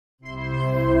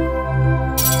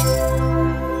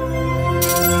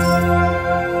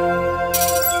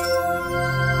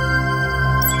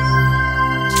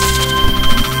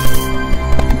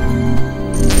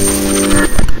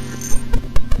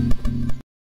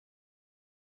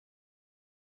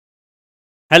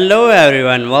Hello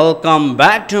everyone, welcome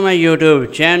back to my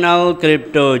YouTube channel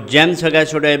Crypto Gems. So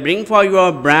guys, today I bring for you a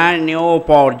brand new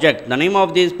project. The name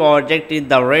of this project is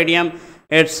the Radium.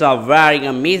 It's a very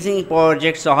amazing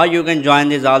project. So how you can join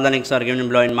this, all the links are given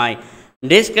below in my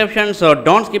description. So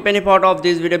don't skip any part of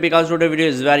this video because today's video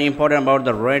is very important about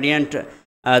the Radiant.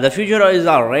 The future is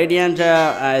a Radiant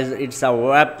as it's a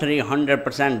Web3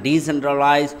 100%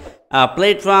 decentralized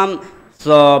platform.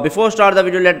 So before start the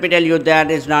video, let me tell you that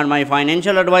it's not my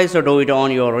financial advice, so do it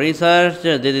on your research.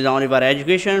 This is only for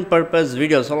education purpose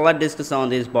video. So let's discuss on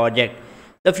this project.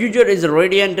 The future is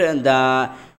Radiant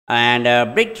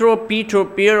and breakthrough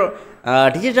peer-to-peer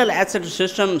digital asset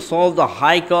system solve the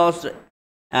high cost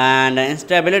and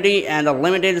instability and the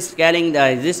limited scaling the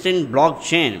existing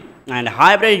blockchain. And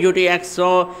hybrid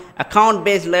UTXO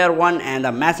account-based layer 1 and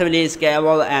the massively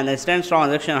scalable and instant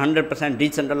transaction 100%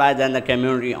 decentralized and the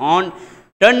community owned,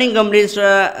 turning companies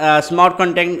smart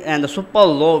content and the super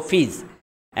low fees.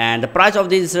 And the price of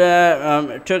this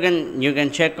token, you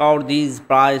can check out these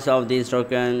price of this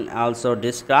token also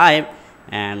described,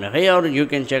 and here you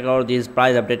can check out this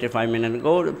price updated 5 minutes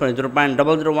ago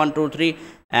 0.00123,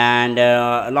 and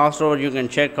last row you can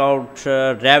check out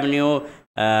revenue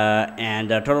and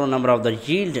the total number of the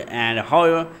yield. And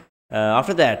however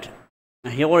after that,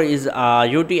 here is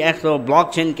UTXO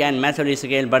blockchain can massively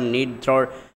scale but need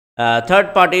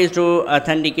third parties to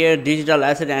authenticate digital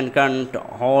asset and can't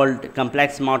hold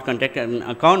complex smart contract. And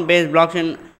account based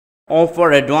blockchain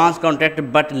offer advanced contract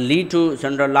but lead to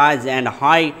centralized and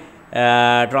high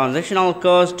transactional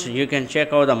cost. You can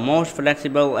check out the most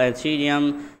flexible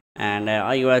Ethereum and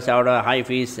U.S.A high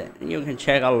fees. You can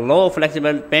check a low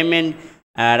flexible payment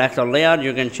that's a layer.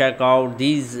 You can check out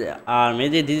these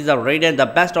maybe these are rated the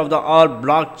best of the all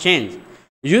blockchains.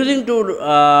 Using to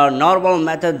normal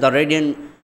method, the Radiant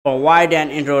provide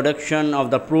an introduction of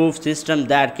the proof system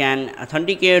that can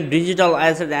authenticate digital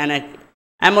asset and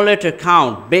emulate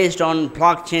account based on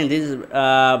blockchain. This is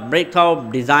breakthrough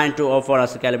designed to offer a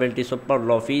scalability super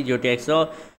low fee UTXO.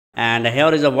 And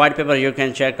here is a white paper. You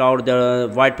can check out the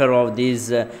white paper of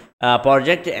this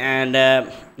project. And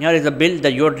here is a build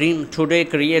the your dream today,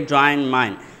 create join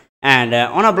mine. And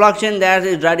on a blockchain that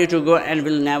is ready to go and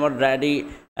will never ready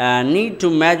need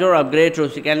to measure upgrade to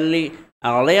secondly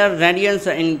layer radiance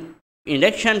in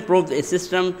induction proof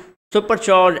system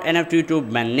supercharged NFT to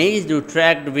manage to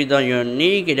track with a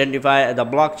unique identifier. The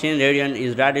blockchain Radiant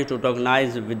is ready to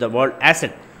tokenize with the world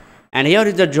asset. And here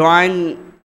is the join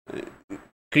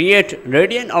create.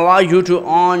 Radiant allow you to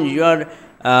own your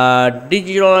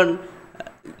digital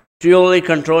truly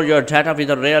control your data with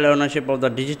the real ownership of the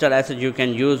digital asset. You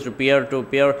can use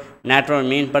peer-to-peer network,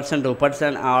 mean person to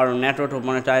person or network to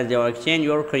monetize your exchange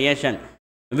your creation.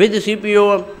 With the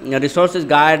CPU resources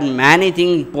guide many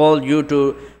things for you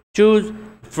to choose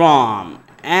from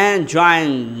and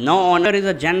join. No owner is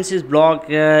a Genesis block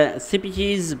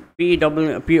CPGs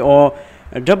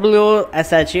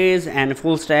WSHs and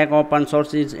full stack open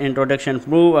sources introduction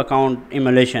proof account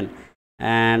emulation.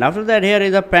 And after that, here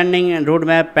is a pending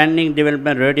roadmap, pending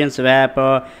development Radiance web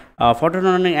photo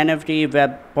running NFT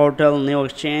web portal new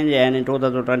exchange. And in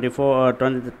 2024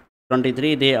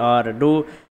 2023 they are due,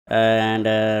 and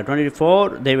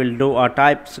 24 they will do a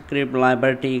TypeScript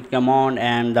liability command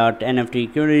and that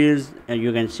NFT queries.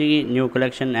 You can see new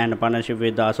collection and partnership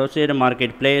with the associated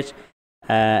marketplace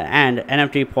and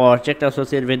NFT project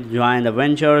associated with join the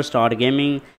venture start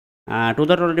gaming.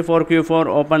 2024 Q4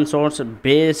 open source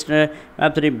based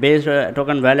Web3 based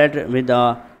token wallet with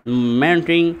the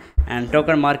mentoring and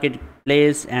token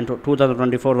marketplace. And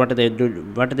 2024 what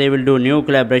they will do new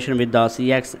collaboration with the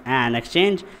CX and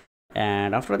exchange.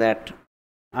 And after that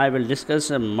I will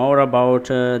discuss more about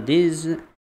this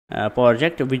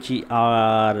project which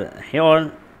are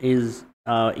here is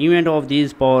event of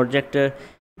this project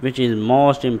which is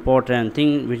most important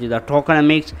thing, which is the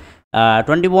tokenomics.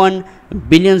 21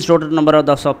 billion total number of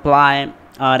the supply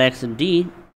RXD.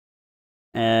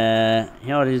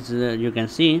 Here is you can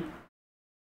see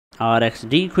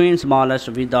RXD queen smallest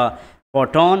with the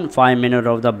photon 5 minutes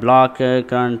of the block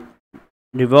current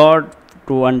reward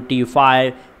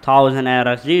 25,000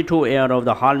 RXD 2 year of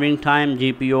the halving time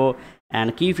GPO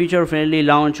and key feature friendly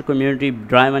launch community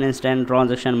driven instant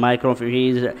transaction micro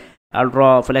fees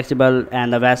ultra flexible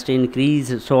and the vast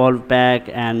increase solve pack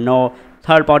and no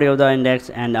third party of the index.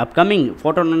 And upcoming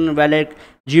photon wallet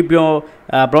GPO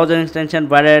browser extension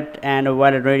wallet and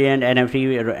wallet Radiant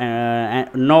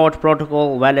NFT node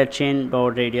protocol wallet chain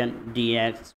Radiant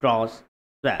DX cross.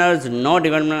 There's no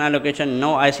development allocation,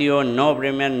 no ICO, no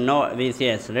premium, no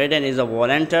VCS. Radiant is a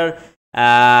volunteer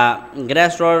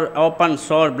grassroots open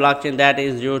source blockchain that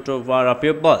is used for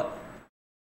people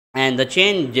and the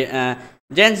chain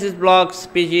Genesis blocks,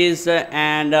 species,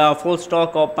 and full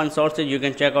stock open sources. You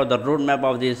can check out the roadmap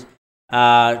of this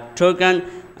token.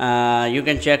 You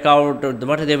can check out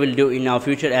what they will do in our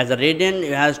future. As a Radiant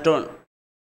has to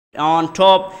on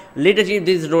top leadership,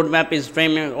 this roadmap is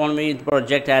framed only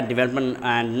project at development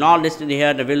and not listed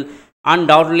here. They will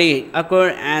undoubtedly occur,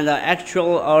 and the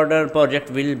actual order project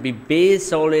will be based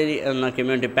solely on the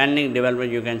community pending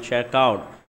development. You can check out.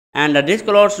 And the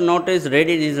disclosed notice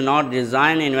Reddit is not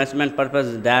designed investment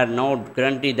purpose. There no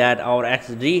guarantee that our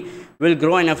XD will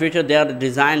grow in the future. They are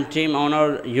design team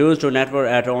owner used to network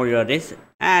at all your risk,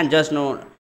 and just know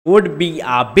would be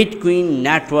a Bitcoin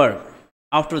network.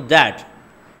 After that,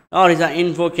 or is an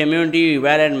info community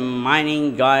wallet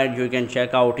mining guide. You can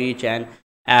check out each and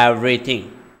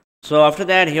everything. So after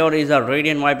that, here is a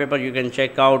Radiant white paper. You can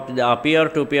check out the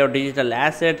peer-to-peer digital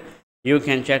asset. You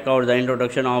can check out the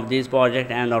introduction of this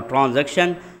project and the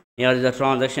transaction. Here is the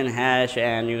transaction hash,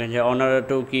 and you can check owner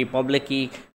to key, public key,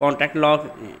 contact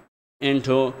log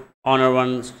into owner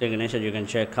one signature. You can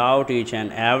check out each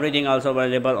and everything. Also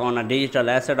available on a digital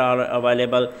asset are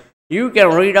available. You can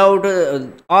read out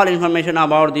all information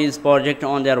about this project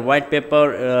on their white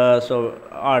paper. So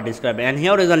are described, and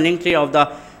here is a link tree of the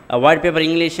white paper: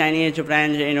 English, Chinese,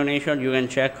 French, Indonesian. You can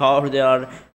check out their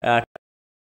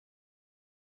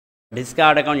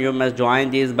Discard account. You must join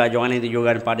these. By joining the you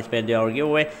can participate their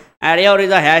giveaway. And here is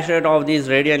a hash rate of these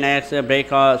Radiant X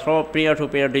breaker so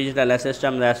peer-to-peer digital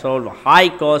system that solve high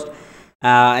cost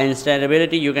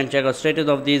instability. You can check out status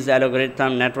of these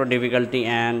algorithm, network difficulty,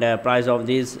 and price of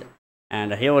these.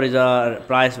 And here is a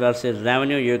price versus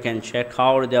revenue. You can check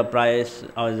out the price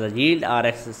of the yield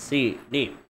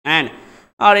RXCD. And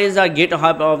or is a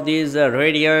GitHub of these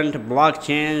Radiant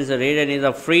blockchains. Radiant is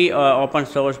a free open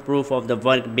source proof of the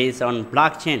work based on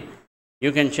blockchain.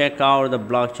 You can check out the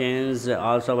blockchains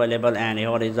also available, and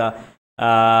here is a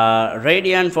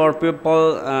Radiant for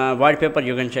people white paper.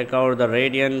 You can check out the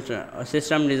Radiant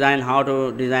system design, how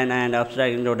to design and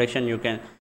abstract introduction. You can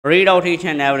read out each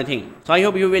and everything. So I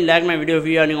hope you will like my video. If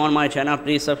you are new on my channel,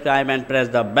 please subscribe and press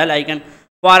the bell icon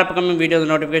for upcoming videos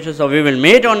notifications. So we will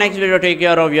meet on next video. Take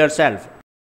care of yourself.